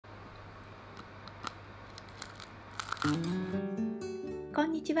こ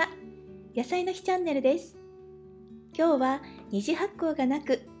んにちは、野菜の日チャンネルです。今日は二次発酵がな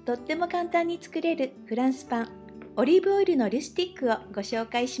くとっても簡単に作れるフランスパン、オリーブオイルのリュスティックをご紹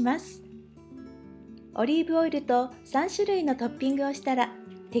介します。オリーブオイルと3種類のトッピングをしたら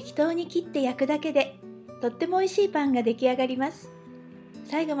適当に切って焼くだけでとっても美味しいパンが出来上がります。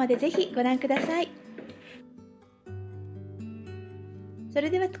最後までぜひご覧ください。そ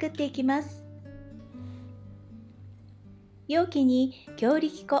れでは作っていきます。容器に強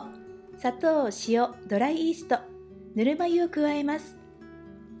力粉、砂糖、塩、ドライイースト、ぬるま湯を加えます。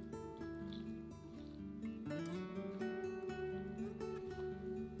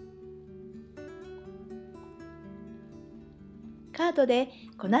カードで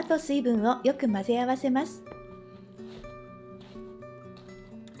粉と水分をよく混ぜ合わせます。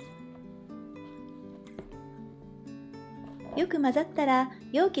よく混ざったら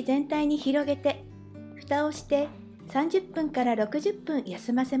容器全体に広げて蓋をして30分から60分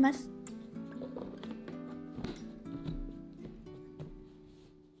休ませます。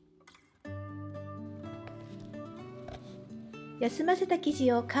休ませた生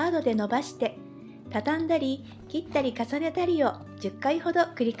地をカードで伸ばして畳んだり切ったり重ねたりを10回ほど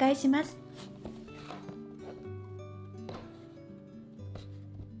繰り返します。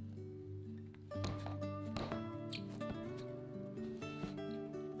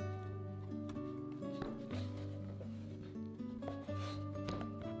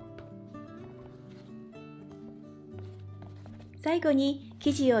最後に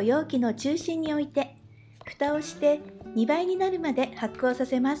生地を容器の中心に置いて蓋をして2倍になるまで発酵さ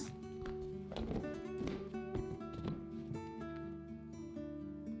せます。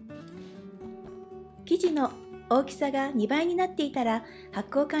生地の大きさが2倍になっていたら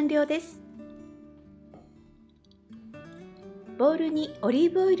発酵完了です。ボウルにオリ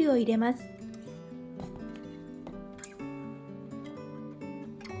ーブオイルを入れます。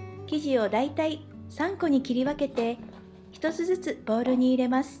生地をだいたい3個に切り分けて1つずつボウルに入れ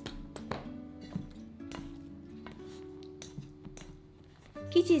ます。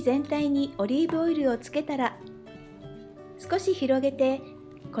生地全体にオリーブオイルをつけたら少し広げて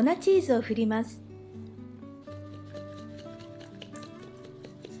粉チーズを振ります。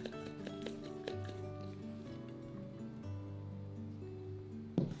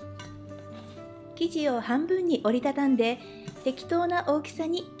生地を半分に折りたたんで適当な大きさ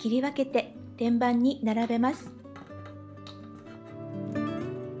に切り分けて天板に並べます。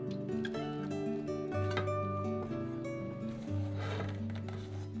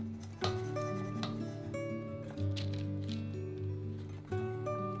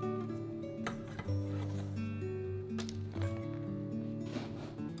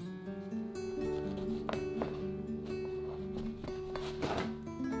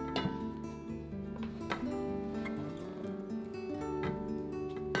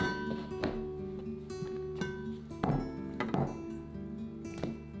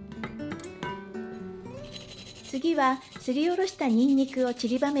次はすりおろしたニンニクを散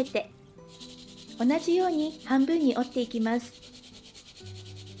りばめて同じように半分に折っていきます。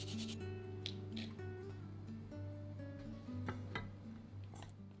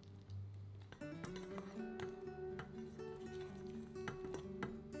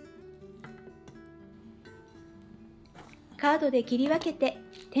カードで切り分けて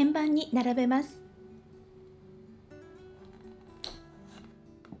天板に並べます。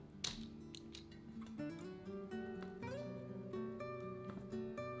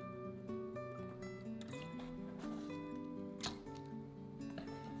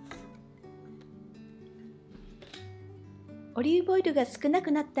オリーブオイルが少な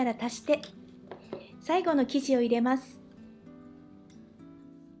くなったら足して最後の生地を入れます。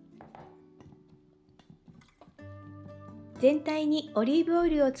全体にオリーブオイ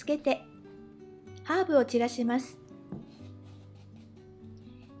ルをつけてハーブを散らします。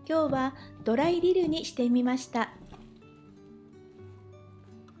今日はドライディルにしてみました。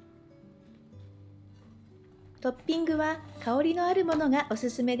トッピングは香りのあるものがおす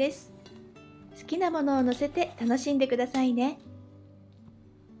すめです。好きなものをのせて楽しんでくださいね。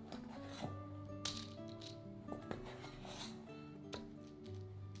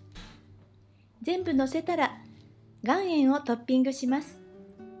全部のせたら岩塩をトッピングします。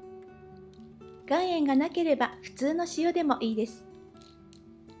岩塩がなければ普通の塩でもいいです。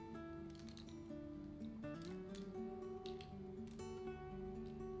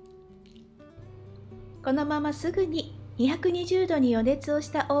このまますぐに220度に予熱をし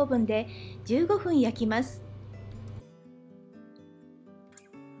たオーブンで15分焼きます。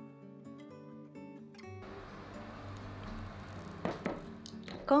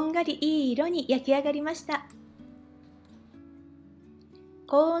こんがりいい色に焼き上がりました。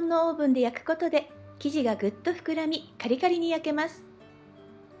高温のオーブンで焼くことで生地がぐっと膨らみカリカリに焼けます。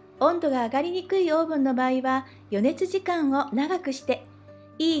温度が上がりにくいオーブンの場合は予熱時間を長くして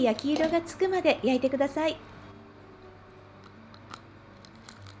いい焼き色がつくまで焼いてください。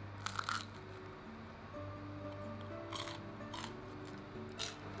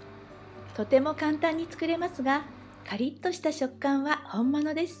とても簡単に作れますが、カリッとした食感は本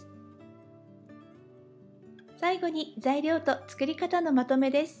物です。最後に材料と作り方のまと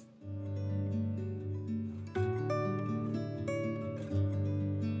めです。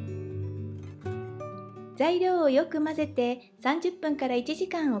材料をよく混ぜて30分から1時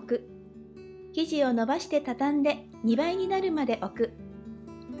間置く。生地を伸ばして畳んで2倍になるまで置く。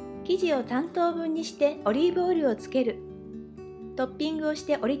生地を3等分にしてオリーブオイルをつける。トッピングをし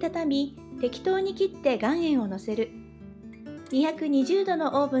て折りたたみ、適当に切って岩塩をのせる。220度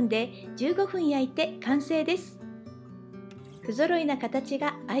のオーブンで15分焼いて完成です。不揃いな形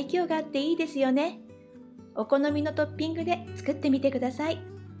が愛嬌があっていいですよね。お好みのトッピングで作ってみてください。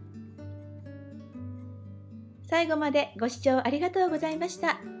最後までご視聴ありがとうございまし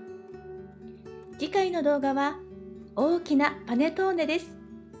た。次回の動画は大きなパネトーネです。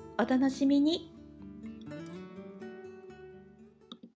お楽しみに。